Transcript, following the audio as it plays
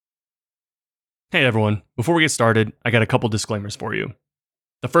Hey everyone, before we get started, I got a couple disclaimers for you.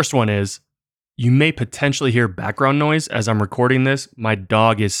 The first one is, you may potentially hear background noise as I'm recording this. My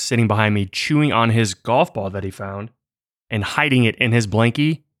dog is sitting behind me chewing on his golf ball that he found and hiding it in his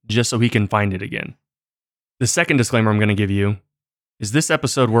blankie just so he can find it again. The second disclaimer I'm going to give you is this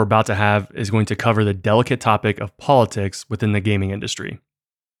episode we're about to have is going to cover the delicate topic of politics within the gaming industry.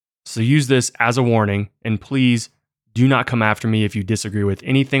 So use this as a warning, and please do not come after me if you disagree with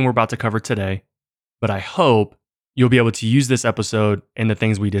anything we're about to cover today. But I hope you'll be able to use this episode and the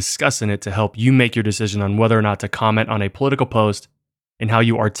things we discuss in it to help you make your decision on whether or not to comment on a political post and how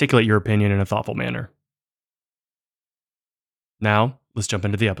you articulate your opinion in a thoughtful manner. Now, let's jump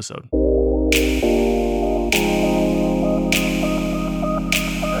into the episode.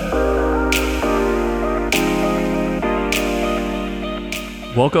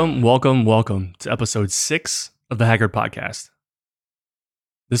 Welcome to episode 6 of the Haggard Podcast.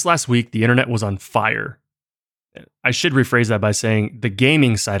 This last week, the internet was on fire. I should rephrase that by saying the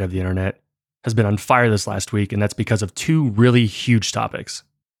gaming side of the internet has been on fire this last week, and that's because of two really huge topics.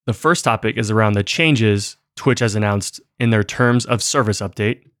 The first topic is around the changes Twitch has announced in their terms of service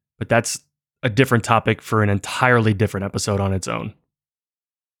update, but that's a different topic for an entirely different episode on its own.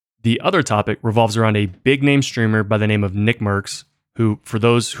 The other topic revolves around a big name streamer by the name of Nickmercs, who, for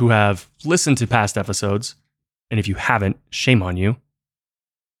those who have listened to past episodes, and if you haven't, shame on you,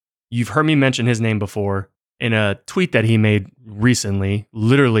 you've heard me mention his name before. In a tweet that he made recently,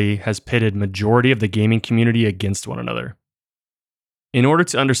 literally has pitted majority of the gaming community against one another. In order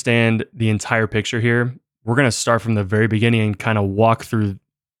to understand the entire picture here, we're going to start from the very beginning and kind of walk through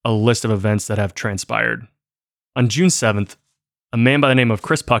a list of events that have transpired. On June 7th, a man by the name of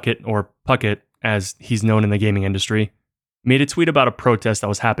Chris Puckett, or Puckett as he's known in the gaming industry, made a tweet about a protest that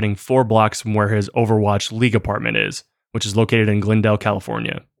was happening 4 blocks from where his Overwatch League apartment is, which is located in Glendale,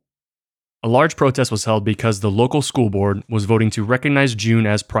 California. A large protest was held because the local school board was voting to recognize June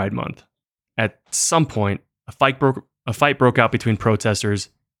as Pride Month. At some point, a fight broke out between protesters,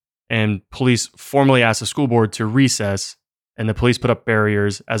 and police formally asked the school board to recess, and the police put up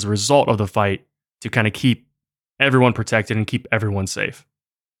barriers as a result of the fight to kind of keep everyone protected and keep everyone safe.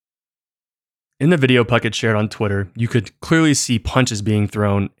 In the video Puckett shared on Twitter, you could clearly see punches being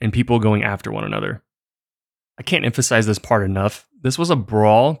thrown and people going after one another. I can't emphasize this part enough. This was a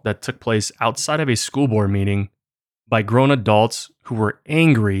brawl that took place outside of a school board meeting by grown adults who were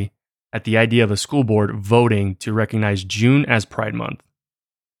angry at the idea of a school board voting to recognize June as Pride Month.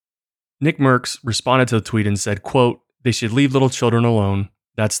 Nickmercs responded to the tweet and said, quote, "They should leave little children alone.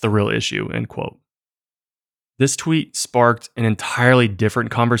 That's the real issue," end quote. This tweet sparked an entirely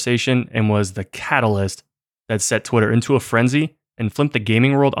different conversation and was the catalyst that set Twitter into a frenzy and flipped the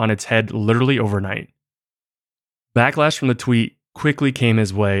gaming world on its head literally overnight. Backlash from the tweet quickly came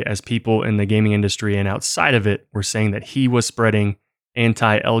his way as people in the gaming industry and outside of it were saying that he was spreading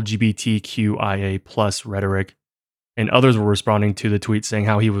anti-LGBTQIA+ rhetoric, and others were responding to the tweet saying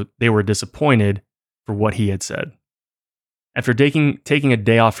how they were disappointed for what he had said. After taking a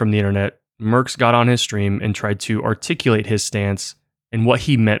day off from the internet, Mercs got on his stream and tried to articulate his stance and what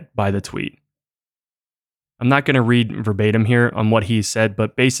he meant by the tweet. I'm not going to read verbatim here on what he said,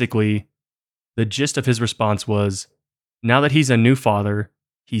 but basically, the gist of his response was, now that he's a new father,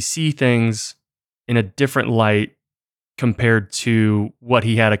 he sees things in a different light compared to what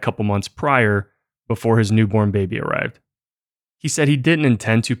he had a couple months prior before his newborn baby arrived. He said he didn't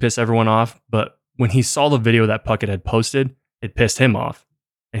intend to piss everyone off, but when he saw the video that Puckett had posted, it pissed him off,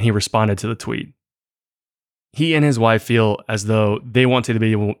 and he responded to the tweet. He and his wife feel as though they want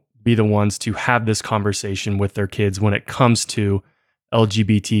to be the ones to have this conversation with their kids when it comes to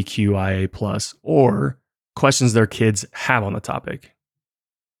LGBTQIA+, or questions their kids have on the topic.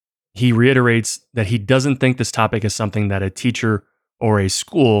 He reiterates that he doesn't think this topic is something that a teacher or a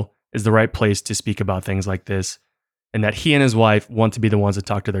school is the right place to speak about things like this, and that he and his wife want to be the ones to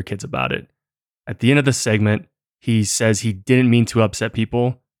talk to their kids about it. At the end of the segment, he says he didn't mean to upset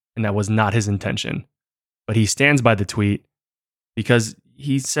people, and that was not his intention. But he stands by the tweet because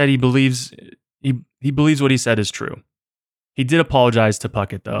he said he believes what he said is true. He did apologize to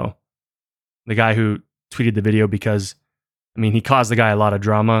Puckett, though, the guy who tweeted the video, because, he caused the guy a lot of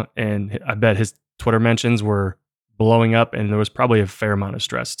drama, and I bet his Twitter mentions were blowing up, and there was probably a fair amount of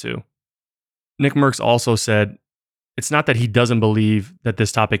stress, too. Nickmercs also said, it's not that he doesn't believe that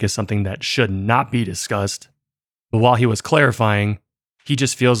this topic is something that should not be discussed, but while he was clarifying, he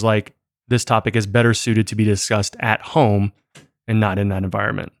just feels like this topic is better suited to be discussed at home and not in that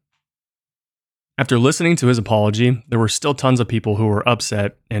environment. After listening to his apology, there were still tons of people who were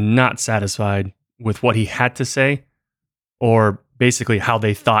upset and not satisfied with what he had to say, or basically how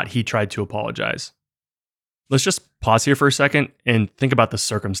they thought he tried to apologize. Let's just pause here for a second and think about the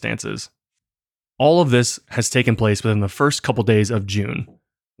circumstances. All of this has taken place within the first couple days of June,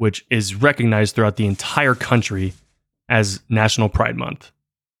 which is recognized throughout the entire country as National Pride Month.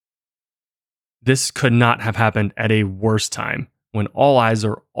 This could not have happened at a worse time when all eyes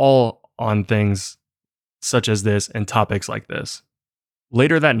are all on things such as this and topics like this.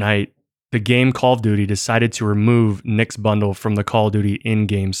 Later that night, the game Call of Duty decided to remove Nick's bundle from the Call of Duty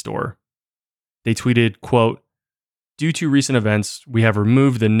in-game store. They tweeted, quote, "Due to recent events, we have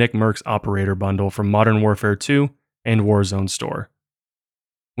removed the Nick Mercs operator bundle from Modern Warfare 2 and Warzone store.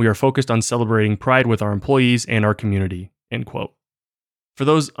 We are focused on celebrating Pride with our employees and our community," end quote. For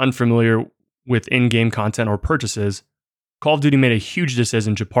those unfamiliar with in-game content or purchases, Call of Duty made a huge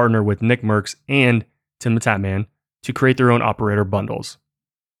decision to partner with Nick Mercs and TimTheTatman to create their own operator bundles.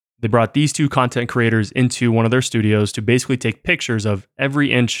 They brought these two content creators into one of their studios to basically take pictures of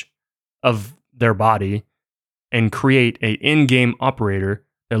every inch of their body and create an in-game operator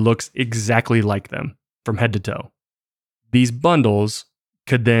that looks exactly like them from head to toe. These bundles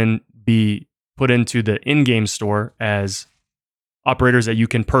could then be put into the in-game store as operators that you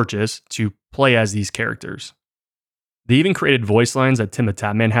can purchase to play as these characters. They even created voice lines that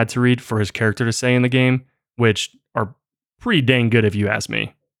TimTheTatman had to read for his character to say in the game, which are pretty dang good if you ask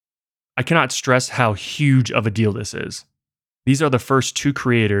me. I cannot stress how huge of a deal this is. These are the first two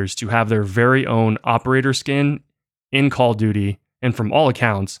creators to have their very own operator skin in Call of Duty, and from all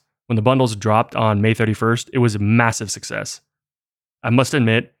accounts, when the bundles dropped on May 31st, it was a massive success. I must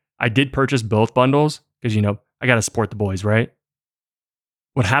admit, I did purchase both bundles because, I got to support the boys, right?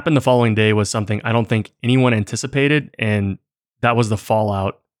 What happened the following day was something I don't think anyone anticipated, and that was the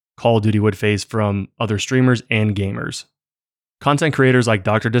fallout Call of Duty would face from other streamers and gamers. Content creators like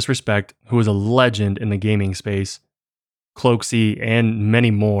Dr. Disrespect, who is a legend in the gaming space, Cloaksy, and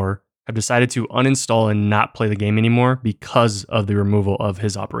many more have decided to uninstall and not play the game anymore because of the removal of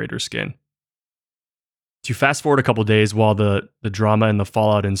his operator skin. To fast forward a couple days while the drama and the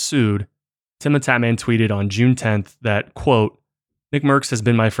fallout ensued, TimTheTatman tweeted on June 10th that, quote, "Nick Mercs has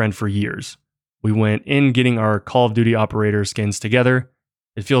been my friend for years. We went in getting our Call of Duty operator skins together.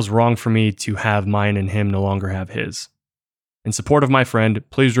 It feels wrong for me to have mine and him no longer have his. In support of my friend,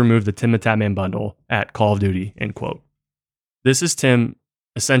 please remove the TimTheTatman bundle at Call of Duty," end quote. This is Tim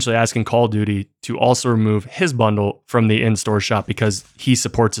essentially asking Call of Duty to also remove his bundle from the in-store shop because he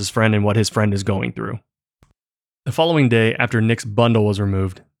supports his friend and what his friend is going through. The following day, after Nick's bundle was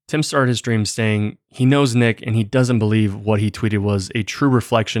removed, Tim started his stream saying he knows Nick and he doesn't believe what he tweeted was a true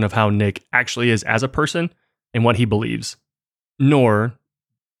reflection of how Nick actually is as a person and what he believes. Nor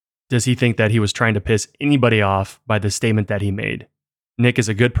does he think that he was trying to piss anybody off by the statement that he made. Nick is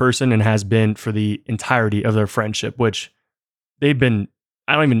a good person and has been for the entirety of their friendship, which they've been,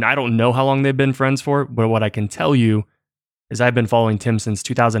 I don't know how long they've been friends for, but what I can tell you is I've been following Tim since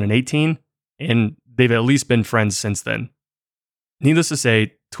 2018, and they've at least been friends since then. Needless to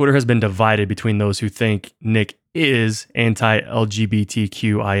say, Twitter has been divided between those who think Nick is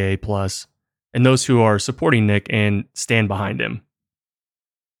anti-LGBTQIA+, and those who are supporting Nick and stand behind him.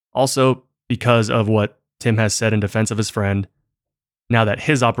 Also, because of what Tim has said in defense of his friend, now that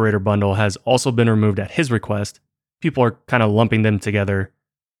his operator bundle has also been removed at his request, people are kind of lumping them together,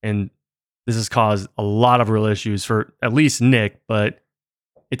 and this has caused a lot of real issues for at least Nick, but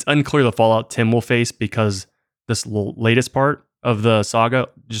it's unclear the fallout Tim will face because this latest part of the saga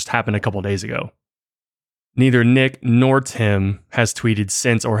just happened a couple days ago. Neither Nick nor Tim has tweeted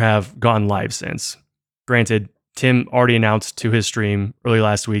since or have gone live since. Granted, Tim already announced to his stream early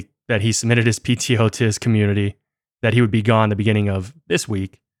last week that he submitted his PTO to his community, that he would be gone the beginning of this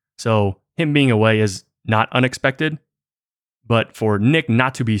week, so him being away is not unexpected. But for Nick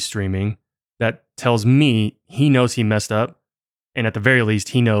not to be streaming, that tells me he knows he messed up, and at the very least,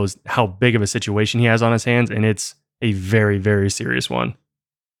 he knows how big of a situation he has on his hands, and it's a very, very serious one.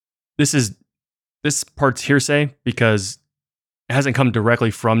 This part's hearsay because it hasn't come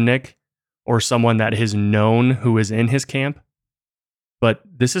directly from Nick or someone that is known who is in his camp, but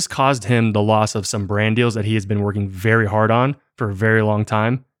this has caused him the loss of some brand deals that he has been working very hard on for a very long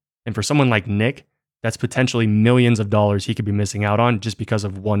time. And for someone like Nick, that's potentially millions of dollars he could be missing out on just because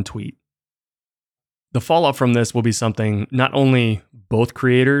of one tweet. The fallout from this will be something not only both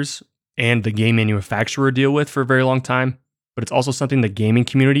creators and the game manufacturer deal with for a very long time, but it's also something the gaming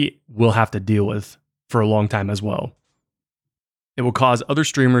community will have to deal with for a long time as well. It will cause other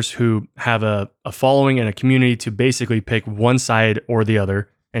streamers who have a following and a community to basically pick one side or the other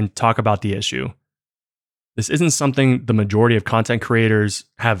and talk about the issue. This isn't something the majority of content creators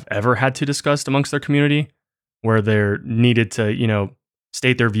have ever had to discuss amongst their community, where they're needed to,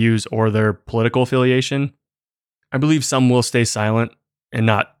 state their views or their political affiliation. I believe some will stay silent and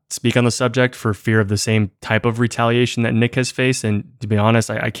not speak on the subject for fear of the same type of retaliation that Nick has faced. And to be honest,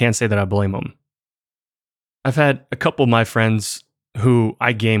 I can't say that I blame him. I've had a couple of my friends who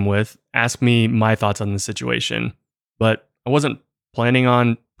I game with ask me my thoughts on the situation, but I wasn't planning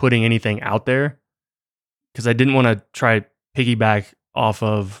on putting anything out there because I didn't want to try piggyback off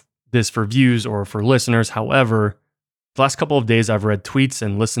of this for views or for listeners. However, the last couple of days I've read tweets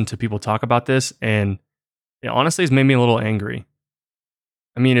and listened to people talk about this, and it honestly has made me a little angry.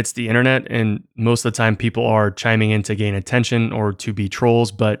 I mean, it's the internet, and most of the time people are chiming in to gain attention or to be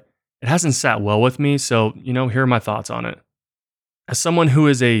trolls, but it hasn't sat well with me, so, here are my thoughts on it. As someone who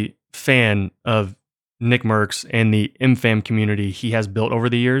is a fan of Nick Merckx and the ImFam community he has built over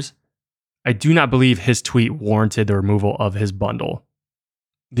the years, I do not believe his tweet warranted the removal of his bundle.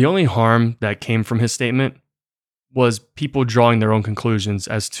 The only harm that came from his statement was people drawing their own conclusions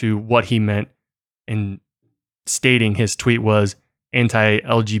as to what he meant in stating his tweet was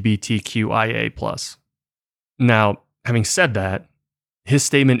anti-LGBTQIA+. Now, having said that, his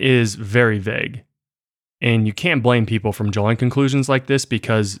statement is very vague, and you can't blame people from drawing conclusions like this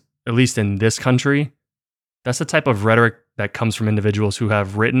because, at least in this country, that's the type of rhetoric that comes from individuals who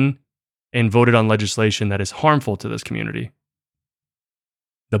have written and voted on legislation that is harmful to this community.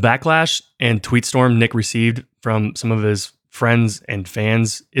 The backlash and tweet storm Nick received from some of his friends and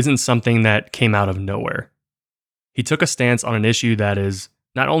fans isn't something that came out of nowhere. He took a stance on an issue that is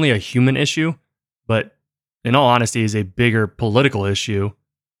not only a human issue, but in all honesty is a bigger political issue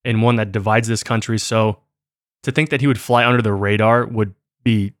and one that divides this country. So to think that he would fly under the radar would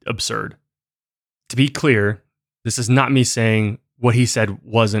be absurd. To be clear, this is not me saying what he said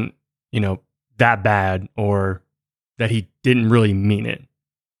wasn't, that bad or that he didn't really mean it.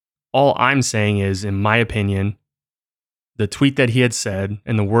 All I'm saying is, in my opinion, the tweet that he had said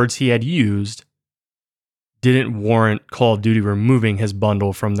and the words he had used didn't warrant Call of Duty removing his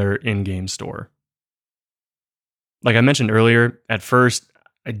bundle from their in-game store. Like I mentioned earlier, at first,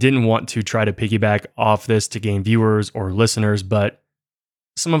 I didn't want to try to piggyback off this to gain viewers or listeners, but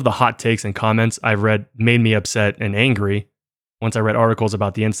some of the hot takes and comments I've read made me upset and angry once I read articles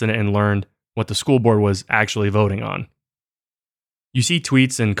about the incident and learned what the school board was actually voting on. You see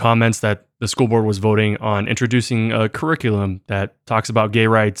tweets and comments that the school board was voting on introducing a curriculum that talks about gay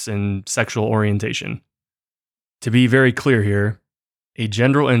rights and sexual orientation. To be very clear here, a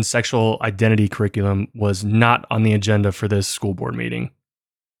gender and sexual identity curriculum was not on the agenda for this school board meeting.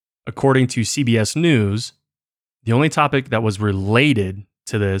 According to CBS News, the only topic that was related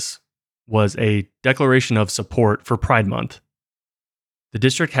to this was a declaration of support for Pride Month. The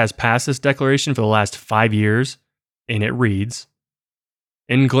district has passed this declaration for the last 5 years, and it reads,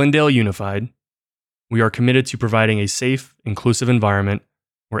 "In Glendale Unified, we are committed to providing a safe, inclusive environment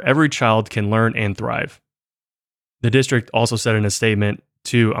where every child can learn and thrive." The district also said in a statement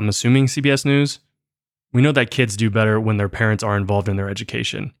to, I'm assuming, CBS News, "We know that kids do better when their parents are involved in their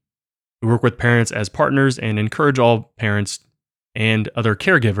education. We work with parents as partners and encourage all parents and other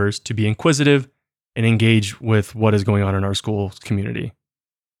caregivers to be inquisitive and engage with what is going on in our school community.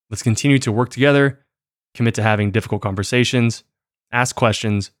 Let's continue to work together, commit to having difficult conversations, ask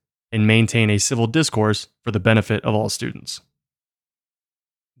questions, and maintain a civil discourse for the benefit of all students."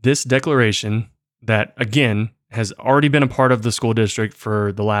 This declaration that, again, has already been a part of the school district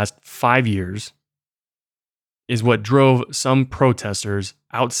for the last 5 years is what drove some protesters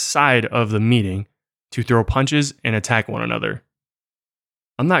outside of the meeting to throw punches and attack one another.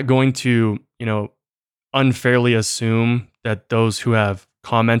 I'm not going to, unfairly assume that those who have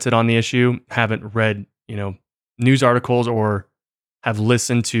commented on the issue haven't read, news articles or have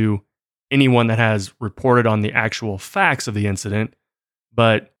listened to anyone that has reported on the actual facts of the incident,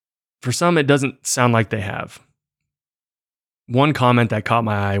 but for some, it doesn't sound like they have. One comment that caught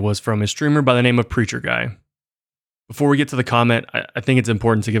my eye was from a streamer by the name of Preacher Guy. Before we get to the comment, I think it's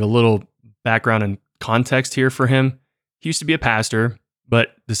important to give a little background and context here for him. He used to be a pastor,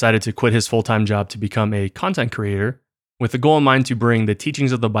 but decided to quit his full-time job to become a content creator with the goal in mind to bring the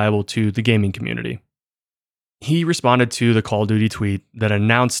teachings of the Bible to the gaming community. He responded to the Call of Duty tweet that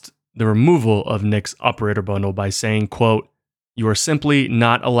announced the removal of Nick's operator bundle by saying, quote, "You are simply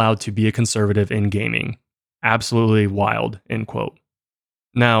not allowed to be a conservative in gaming. Absolutely wild," end quote.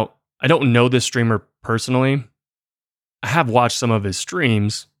 Now, I don't know this streamer personally. I have watched some of his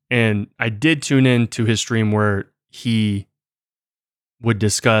streams, and I did tune in to his stream where he would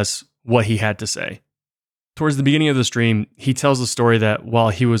discuss what he had to say. Towards the beginning of the stream, he tells the story that while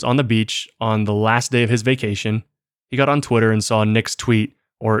he was on the beach on the last day of his vacation, he got on Twitter and saw Nick's tweet,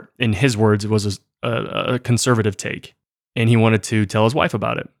 or in his words, it was a conservative take, and he wanted to tell his wife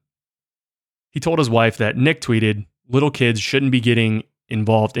about it. He told his wife that Nick tweeted, "Little kids shouldn't be getting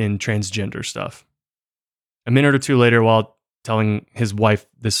involved in transgender stuff." A minute or two later, while telling his wife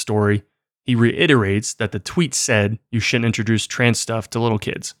this story, he reiterates that the tweet said you shouldn't introduce trans stuff to little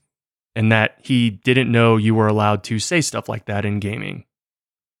kids, and that he didn't know you were allowed to say stuff like that in gaming.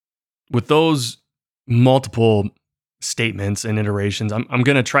 With those multiple statements and iterations, I'm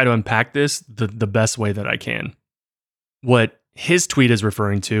going to try to unpack this the best way that I can. What his tweet is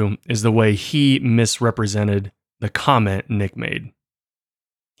referring to is the way he misrepresented the comment Nick made.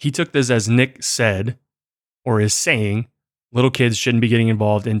 He took this as Nick said, or is saying, little kids shouldn't be getting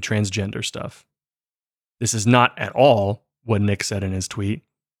involved in transgender stuff. This is not at all what Nick said in his tweet.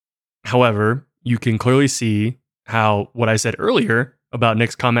 However, you can clearly see how what I said earlier about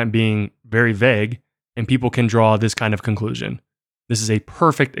Nick's comment being very vague, and people can draw this kind of conclusion. This is a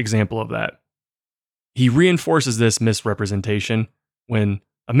perfect example of that. He reinforces this misrepresentation when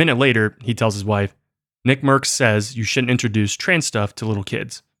a minute later he tells his wife, "Nick Merckx says you shouldn't introduce trans stuff to little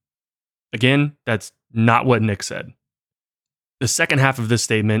kids." Again, that's not what Nick said. The second half of this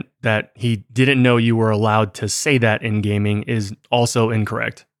statement, that he didn't know you were allowed to say that in gaming, is also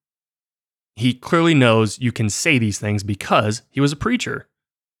incorrect. He clearly knows you can say these things because he was a preacher.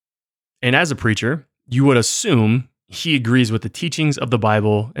 And as a preacher, you would assume he agrees with the teachings of the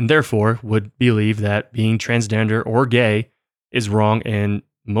Bible and therefore would believe that being transgender or gay is wrong, and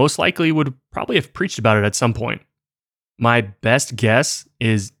most likely would probably have preached about it at some point. My best guess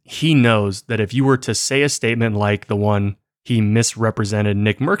is he knows that if you were to say a statement like the one he misrepresented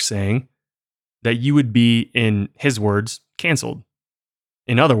Nick Merckx saying, that you would be, in his words, canceled.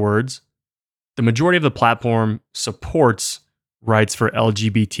 In other words, the majority of the platform supports rights for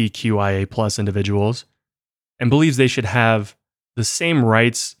LGBTQIA+ individuals and believes they should have the same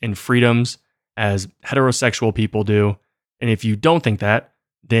rights and freedoms as heterosexual people do. And if you don't think that,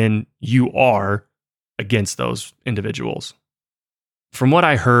 then you are against those individuals. From what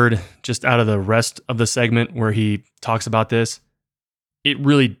I heard just out of the rest of the segment where he talks about this, it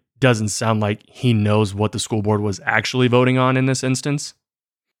really doesn't sound like he knows what the school board was actually voting on in this instance.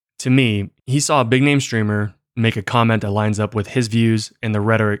 To me, he saw a big name streamer make a comment that lines up with his views and the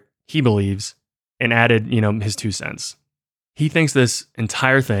rhetoric he believes, and added, his 2 cents. He thinks this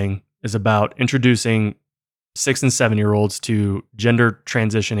entire thing is about introducing 6 and 7-year-olds to gender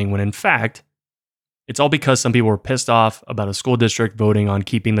transitioning, when in fact, it's all because some people were pissed off about a school district voting on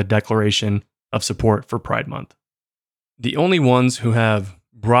keeping the declaration of support for Pride Month. The only ones who have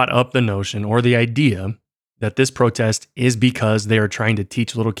brought up the notion or the idea that this protest is because they are trying to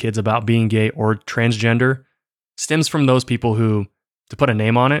teach little kids about being gay or transgender stems from those people who, to put a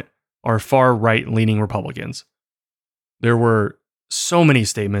name on it, are far right-leaning Republicans. There were so many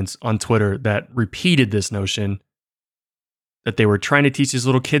statements on Twitter that repeated this notion that they were trying to teach these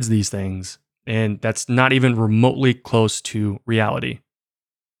little kids these things, and that's not even remotely close to reality.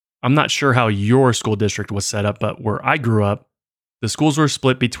 I'm not sure how your school district was set up, but where I grew up, the schools were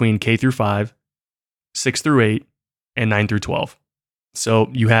split between K through 5, 6 through 8, and 9 through 12. So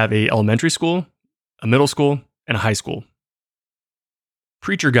you have a elementary school, a middle school, and a high school.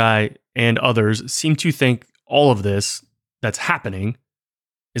 Preacher Guy and others seem to think all of this that's happening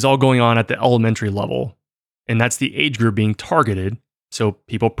is all going on at the elementary level, and that's the age group being targeted, so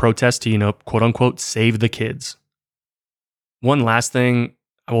people protest to, quote unquote, save the kids. One last thing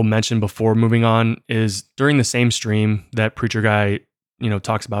I will mention before moving on is during the same stream that Preacher Guy,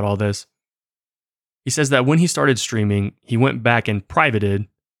 talks about all this, he says that when he started streaming, he went back and privated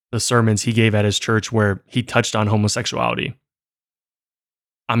the sermons he gave at his church where he touched on homosexuality.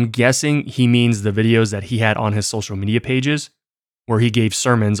 I'm guessing he means the videos that he had on his social media pages where he gave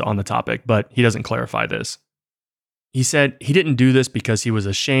sermons on the topic, but he doesn't clarify this. He said he didn't do this because he was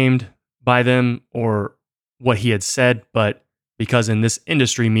ashamed by them or what he had said, but because in this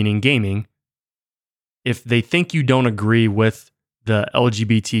industry, meaning gaming, if they think you don't agree with the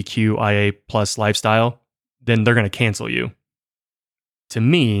LGBTQIA+ lifestyle, then they're going to cancel you. To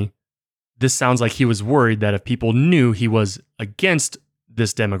me, this sounds like he was worried that if people knew he was against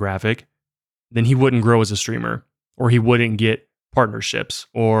this demographic, then he wouldn't grow as a streamer, or he wouldn't get partnerships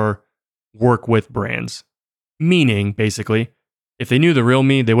or work with brands. Meaning, basically, if they knew the real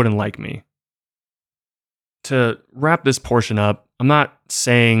me, they wouldn't like me. To wrap this portion up, I'm not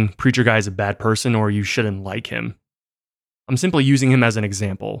saying Preacher Guy is a bad person or you shouldn't like him. I'm simply using him as an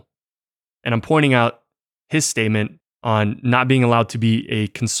example. And I'm pointing out his statement on not being allowed to be a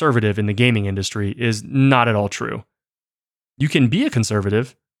conservative in the gaming industry is not at all true. You can be a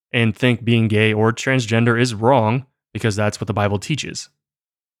conservative and think being gay or transgender is wrong because that's what the Bible teaches.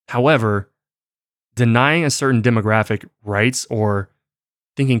 However, Denying a certain demographic rights or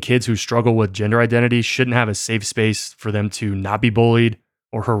thinking kids who struggle with gender identity shouldn't have a safe space for them to not be bullied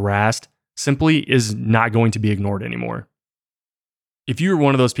or harassed simply is not going to be ignored anymore. If you were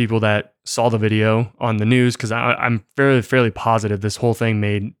one of those people that saw the video on the news, because I'm fairly positive this whole thing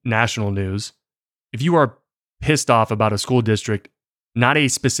made national news, if you are pissed off about a school district, not a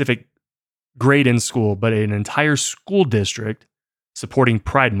specific grade in school, but an entire school district supporting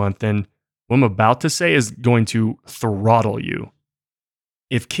Pride Month, then what I'm about to say is going to throttle you.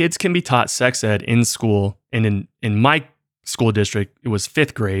 If kids can be taught sex ed in school, and in my school district, it was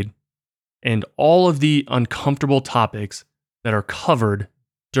 5th grade, and all of the uncomfortable topics that are covered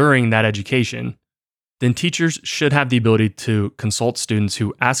during that education, then teachers should have the ability to consult students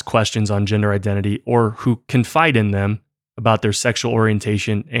who ask questions on gender identity or who confide in them about their sexual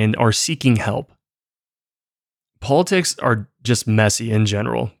orientation and are seeking help. Politics are just messy in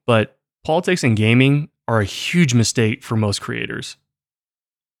general, but politics and gaming are a huge mistake for most creators.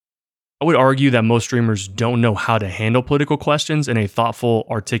 I would argue that most streamers don't know how to handle political questions in a thoughtful,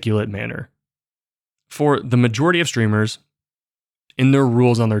 articulate manner. For the majority of streamers, in their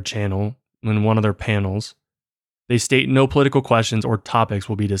rules on their channel, in one of their panels, they state no political questions or topics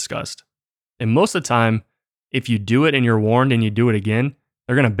will be discussed. And most of the time, if you do it and you're warned and you do it again,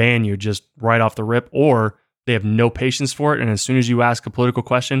 they're going to ban you just right off the rip, or they have no patience for it, and as soon as you ask a political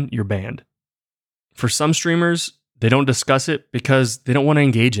question, you're banned. For some streamers, they don't discuss it because they don't want to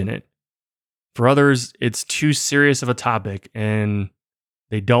engage in it. For others, it's too serious of a topic and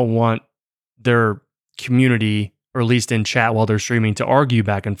they don't want their community, or at least in chat while they're streaming, to argue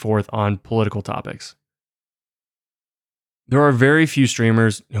back and forth on political topics. There are very few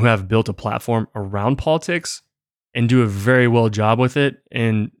streamers who have built a platform around politics and do a very well job with it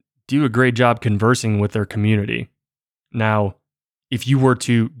and do a great job conversing with their community. Now, if you were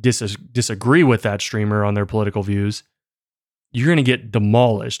to disagree with that streamer on their political views, you're going to get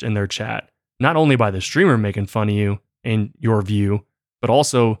demolished in their chat, not only by the streamer making fun of you and your view, but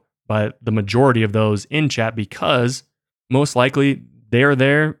also by the majority of those in chat, because most likely they are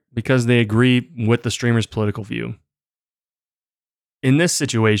there because they agree with the streamer's political view. In this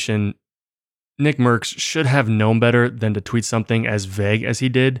situation, Nickmercs should have known better than to tweet something as vague as he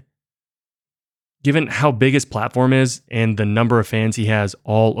did. Given how big his platform is and the number of fans he has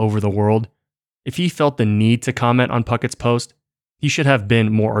all over the world, if he felt the need to comment on Puckett's post, he should have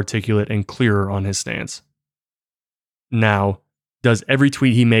been more articulate and clearer on his stance. Now, does every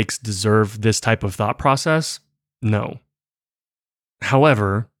tweet he makes deserve this type of thought process? No.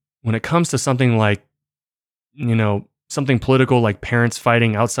 However, when it comes to something like, something political like parents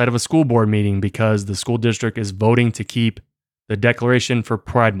fighting outside of a school board meeting because the school district is voting to keep the declaration for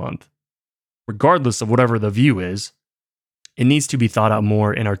Pride Month, regardless of whatever the view is, it needs to be thought out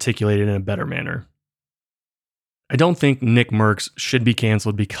more and articulated in a better manner. I don't think Nickmercs should be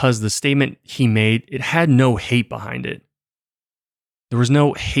canceled because the statement he made, it had no hate behind it. There was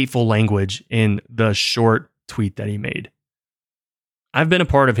no hateful language in the short tweet that he made. I've been a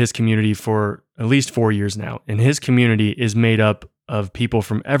part of his community for at least 4 years now, and his community is made up of people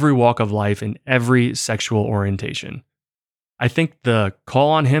from every walk of life and every sexual orientation. I think the call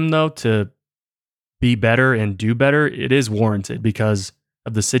on him, though, to be better and do better, it is warranted because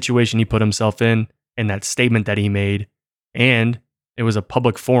of the situation he put himself in and that statement that he made, and it was a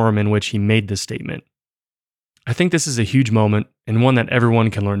public forum in which he made this statement. I think this is a huge moment and one that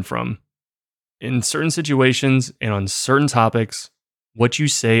everyone can learn from. In certain situations and on certain topics, what you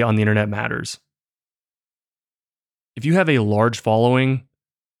say on the internet matters. If you have a large following,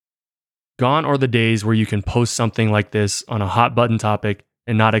 gone are the days where you can post something like this on a hot button topic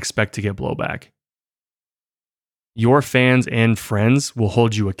and not expect to get blowback. Your fans and friends will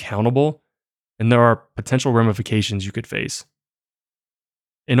hold you accountable, and there are potential ramifications you could face.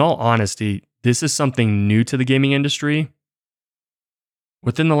 In all honesty, this is something new to the gaming industry.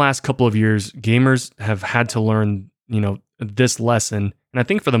 Within the last couple of years, gamers have had to learn, this lesson, and I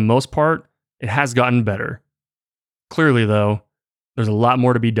think for the most part, it has gotten better. Clearly, though, there's a lot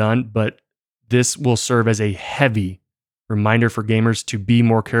more to be done, but this will serve as a heavy reminder for gamers to be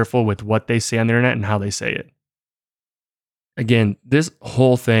more careful with what they say on the internet and how they say it. Again, this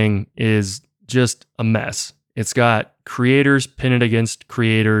whole thing is just a mess. It's got creators pitted against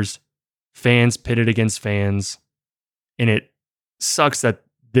creators, fans pitted against fans, and it sucks that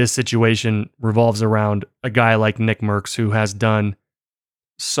this situation revolves around a guy like Nickmercs, who has done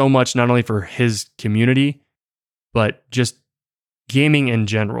so much not only for his community, but just gaming in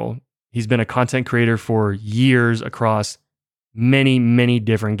general. He's been a content creator for years across many, many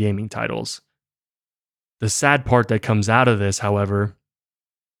different gaming titles. The sad part that comes out of this, however,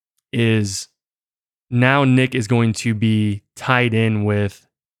 is now Nick is going to be tied in with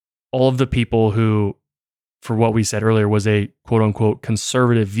all of the people who, for what we said earlier, was a quote unquote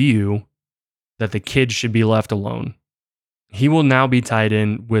conservative view that the kids should be left alone. He will now be tied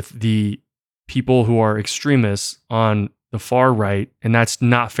in with the people who are extremists on the far right, and that's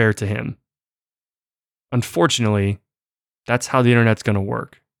not fair to him. Unfortunately, that's how the internet's going to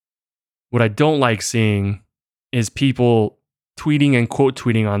work. What I don't like seeing is people tweeting and quote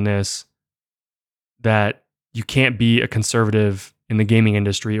tweeting on this that you can't be a conservative in the gaming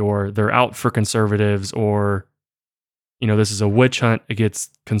industry, or they're out for conservatives, or this is a witch hunt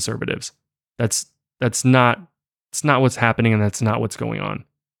against conservatives. That's not what's happening, and that's not what's going on.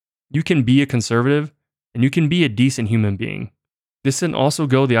 You can be a conservative and you can be a decent human being. This can also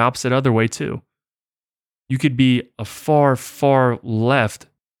go the opposite other way too. You could be a far, far left,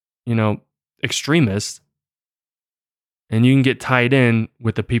 extremist, and you can get tied in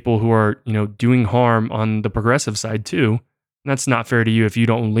with the people who are, doing harm on the progressive side too. And that's not fair to you if you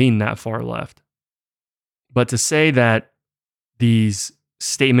don't lean that far left. But to say that these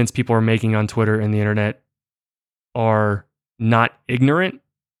statements people are making on Twitter and the internet are not ignorant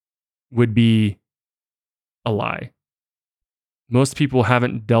would be a lie. Most people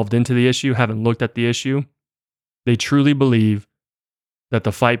haven't delved into the issue, haven't looked at the issue. They truly believe that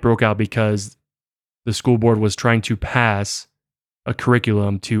the fight broke out because the school board was trying to pass a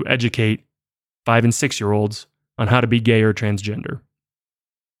curriculum to educate 5 and 6-year-olds on how to be gay or transgender.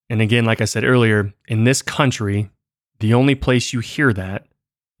 And again, like I said earlier, in this country, the only place you hear that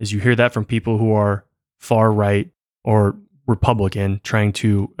is you hear that from people who are far right or Republican trying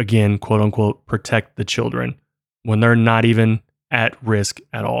to, again, quote unquote, protect the children when they're not even at risk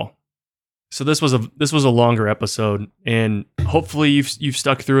at all. So this was a longer episode, and hopefully you've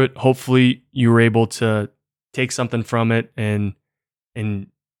stuck through it. Hopefully you were able to take something from it and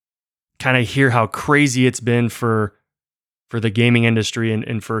kind of hear how crazy it's been for the gaming industry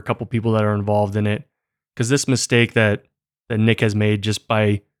and for a couple people that are involved in it. Because this mistake that Nick has made just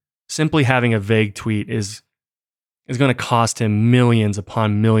by simply having a vague tweet is going to cost him millions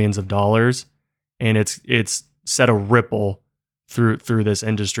upon millions of dollars, and it's set a ripple through this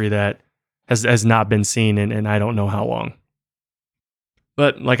industry that has not been seen in I don't know how long.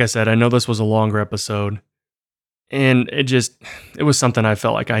 But like I said, I know this was a longer episode, and it was something I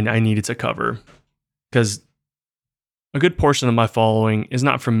felt like I needed to cover, because a good portion of my following is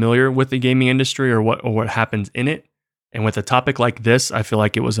not familiar with the gaming industry or what happens in it. And with a topic like this, I feel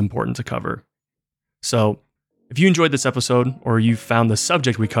like it was important to cover. So if you enjoyed this episode, or you found the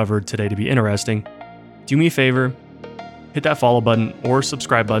subject we covered today to be interesting, do me a favor, hit that follow button or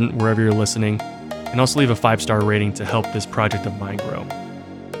subscribe button wherever you're listening, and also leave a 5-star rating to help this project of mine grow.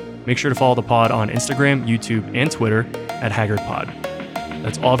 Make sure to follow the pod on Instagram, YouTube, and Twitter at HaggardPod.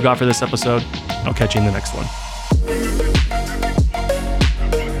 That's all I've got for this episode. I'll catch you in the next one.